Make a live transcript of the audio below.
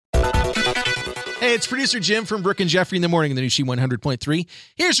Hey, it's producer Jim from Brooke and Jeffrey in the morning in the new She 100.3.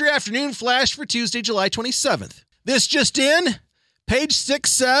 Here's your afternoon flash for Tuesday, July 27th. This just in, page 6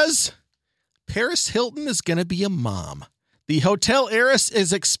 says, Paris Hilton is going to be a mom. The hotel heiress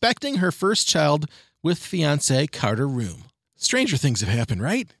is expecting her first child with fiancé Carter Room. Stranger things have happened,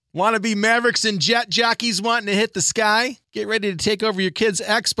 right? Want to be Mavericks and jet jockeys wanting to hit the sky? Get ready to take over your kid's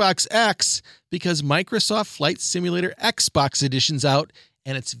Xbox X because Microsoft Flight Simulator Xbox Edition's out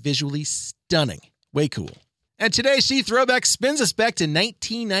and it's visually stunning. Way cool. And today's She Throwback spins us back to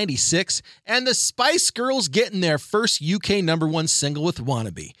 1996 and the Spice Girls getting their first UK #1 single with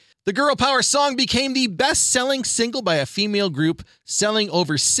Wannabe. The girl power song became the best-selling single by a female group, selling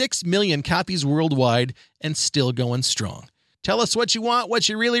over 6 million copies worldwide and still going strong. Tell us what you want, what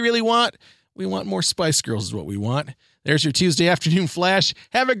you really, really want. We want more Spice Girls is what we want. There's your Tuesday afternoon flash.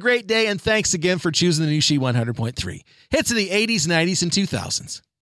 Have a great day, and thanks again for choosing the new She 100.3. Hits of the 80s, 90s, and 2000s.